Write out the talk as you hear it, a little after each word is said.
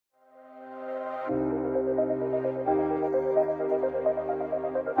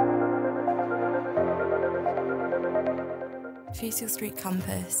Fusil Street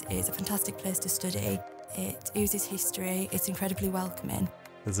campus is a fantastic place to study. It oozes history, it's incredibly welcoming.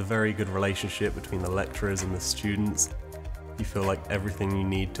 There's a very good relationship between the lecturers and the students. You feel like everything you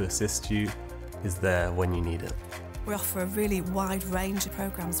need to assist you is there when you need it. We offer a really wide range of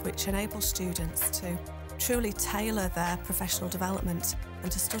programmes which enable students to truly tailor their professional development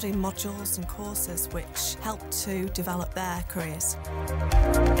and to study modules and courses which help to develop their careers.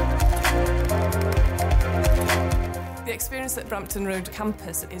 The experience at Brampton Road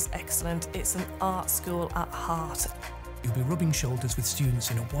campus is excellent. It's an art school at heart. You'll be rubbing shoulders with students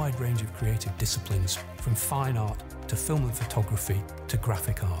in a wide range of creative disciplines, from fine art to film and photography to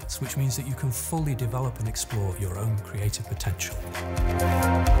graphic arts, which means that you can fully develop and explore your own creative potential.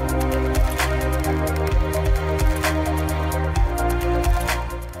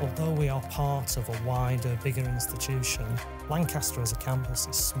 Although we are part of a wider, bigger institution, Lancaster as a campus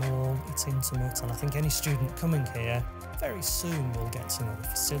is small, it's intimate, and I think any student coming here very soon will get to know the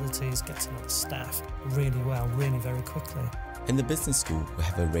facilities, get to know the staff really well, really very quickly. In the business school, we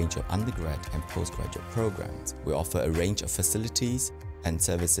have a range of undergrad and postgraduate programs. We offer a range of facilities and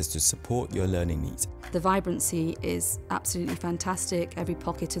services to support your learning needs. The vibrancy is absolutely fantastic. Every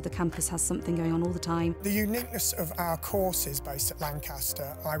pocket of the campus has something going on all the time. The uniqueness of our courses based at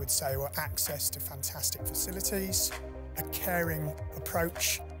Lancaster, I would say, were access to fantastic facilities, a caring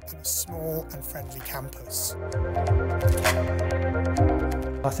approach, and a small and friendly campus.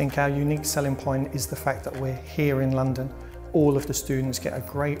 I think our unique selling point is the fact that we're here in London. All of the students get a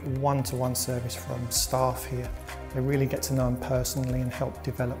great one-to-one service from staff here. They really get to know them personally and help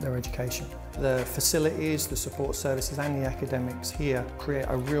develop their education. The facilities, the support services and the academics here create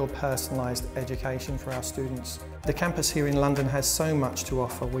a real personalised education for our students. The campus here in London has so much to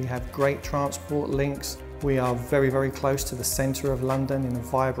offer. We have great transport links. We are very, very close to the centre of London, in a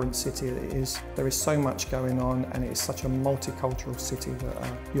vibrant city that it is. There is so much going on and it is such a multicultural city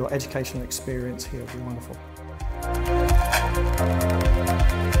that your educational experience here will be wonderful.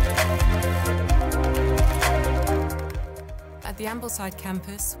 At the Ambleside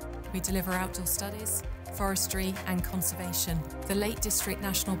campus, we deliver outdoor studies, forestry and conservation. The Lake District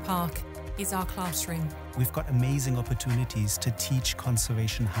National Park is our classroom. We've got amazing opportunities to teach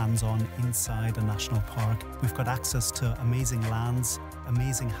conservation hands-on inside a national park. We've got access to amazing lands,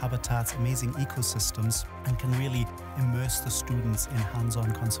 amazing habitats, amazing ecosystems, and can really immerse the students in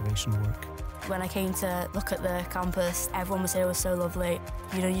hands-on conservation work. When I came to look at the campus, everyone was here, was so lovely.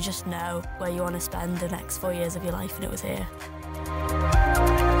 You know, you just know where you want to spend the next 4 years of your life, and it was here.